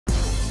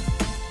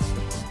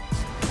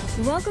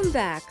Welcome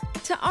back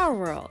to Our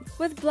World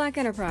with Black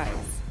Enterprise.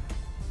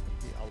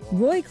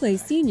 Roy Clay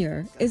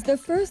Sr. is the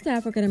first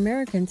African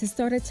American to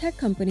start a tech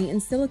company in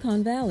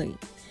Silicon Valley.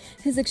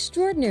 His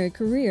extraordinary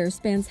career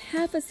spans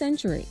half a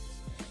century.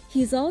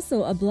 He's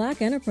also a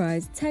Black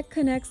Enterprise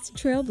Techconnext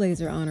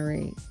Trailblazer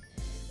honoree.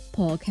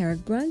 Paul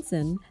Carrick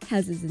Brunson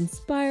has his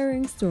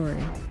inspiring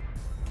story.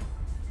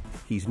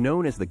 He's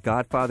known as the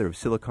godfather of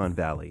Silicon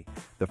Valley,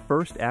 the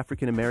first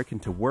African American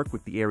to work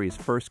with the area's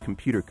first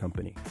computer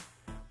company.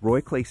 Roy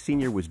Clay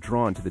Sr. was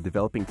drawn to the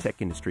developing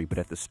tech industry, but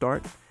at the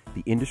start,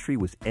 the industry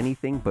was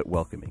anything but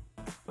welcoming.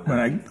 When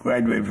I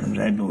graduated from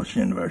St. Louis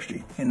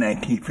University in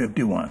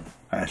 1951,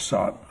 I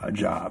sought a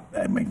job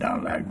at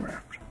McDonald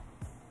Aircraft.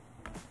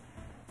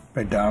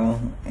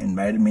 McDonald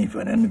invited me for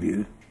an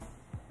interview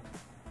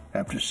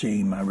after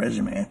seeing my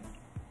resume.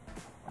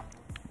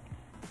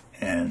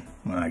 And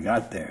when I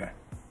got there,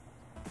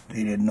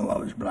 they didn't know I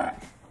was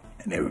black,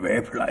 and they were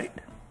very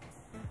polite.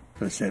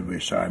 So they said, "We're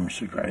sorry,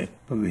 Mr. Clay,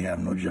 but we have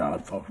no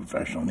job for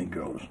professional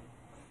Negroes."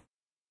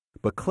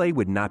 But Clay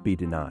would not be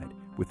denied.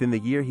 Within the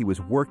year, he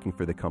was working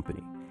for the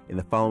company. In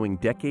the following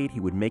decade, he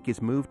would make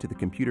his move to the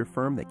computer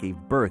firm that gave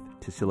birth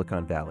to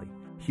Silicon Valley,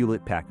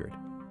 Hewlett-Packard.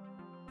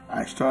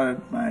 I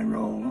started my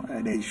role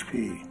at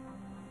HP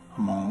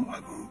among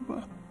a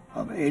group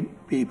of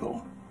 8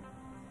 people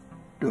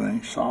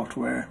doing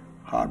software,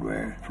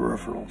 hardware,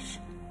 peripherals.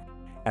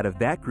 Out of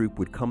that group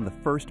would come the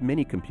first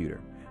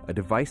mini-computer, a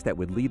device that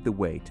would lead the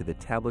way to the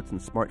tablets and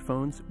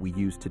smartphones we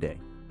use today.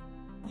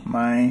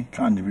 My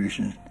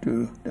contribution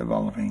to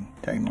developing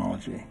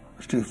technology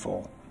was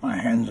twofold. My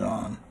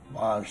hands-on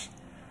was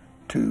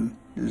to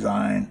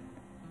design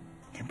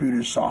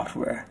computer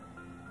software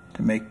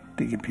to make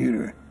the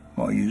computer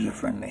more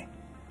user-friendly.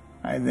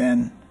 I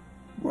then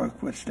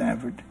worked with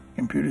Stanford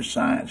Computer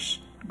Science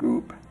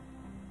Group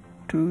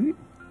to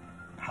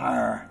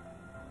hire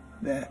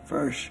the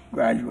first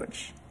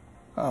graduates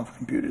of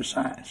computer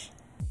science.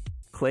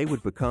 Clay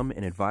would become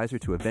an advisor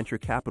to a venture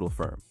capital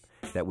firm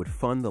that would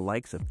fund the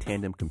likes of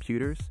Tandem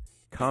Computers,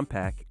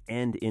 Compaq,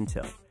 and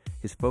Intel.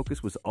 His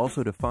focus was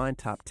also to find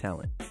top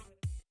talent.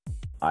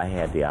 I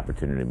had the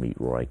opportunity to meet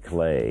Roy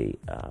Clay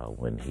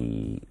when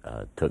he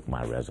took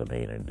my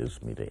resume and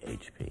introduced me to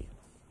HP.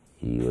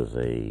 He was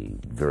a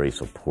very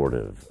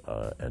supportive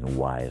and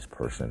wise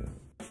person.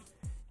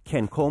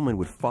 Ken Coleman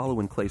would follow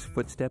in Clay's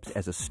footsteps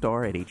as a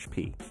star at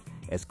HP,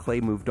 as Clay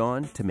moved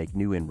on to make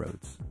new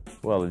inroads.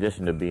 Well, in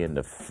addition to being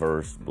the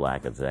first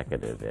black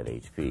executive at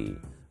HP,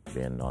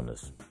 being on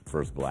the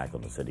first black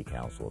on the city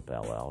council of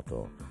Palo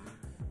Alto,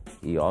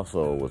 he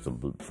also was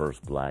the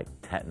first black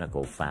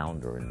technical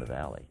founder in the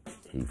Valley.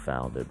 He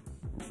founded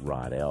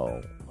Rod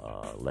L.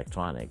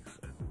 Electronics.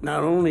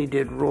 Not only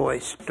did Roy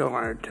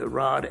start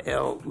Rod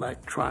L.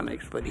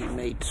 Electronics, but he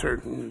made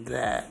certain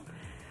that,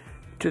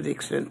 to the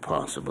extent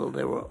possible,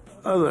 there were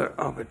other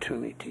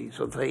opportunities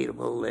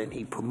available, and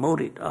he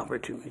promoted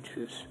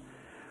opportunities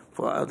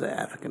for other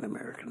African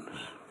Americans.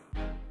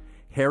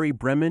 Harry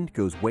Bremen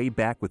goes way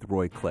back with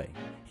Roy Clay.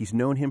 He's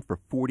known him for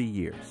 40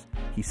 years.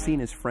 He's seen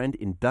his friend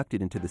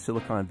inducted into the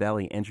Silicon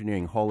Valley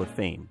Engineering Hall of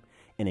Fame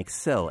and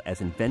excel as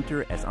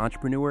inventor, as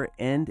entrepreneur,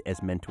 and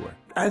as mentor.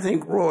 I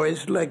think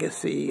Roy's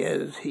legacy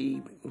as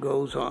he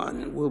goes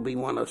on will be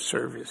one of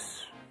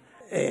service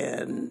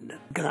and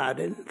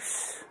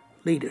guidance,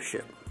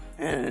 leadership,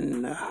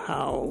 and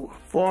how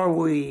far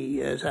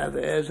we as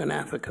an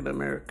African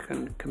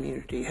American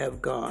community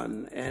have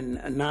gone, and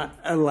not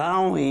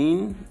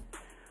allowing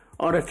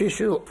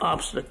artificial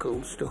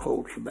obstacles to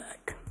hold you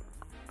back.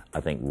 I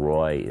think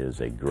Roy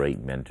is a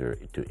great mentor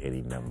to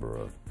any number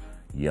of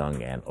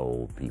young and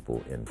old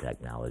people in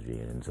technology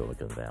and in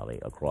Silicon Valley,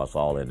 across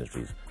all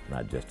industries,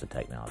 not just the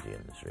technology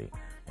industry.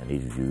 And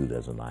he's viewed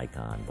as an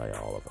icon by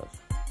all of us.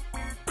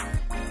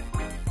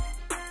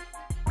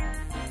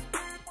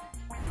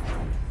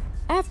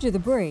 After the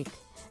break,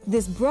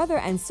 this brother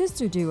and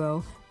sister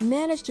duo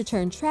managed to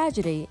turn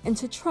tragedy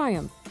into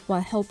triumph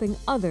while helping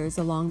others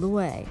along the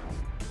way.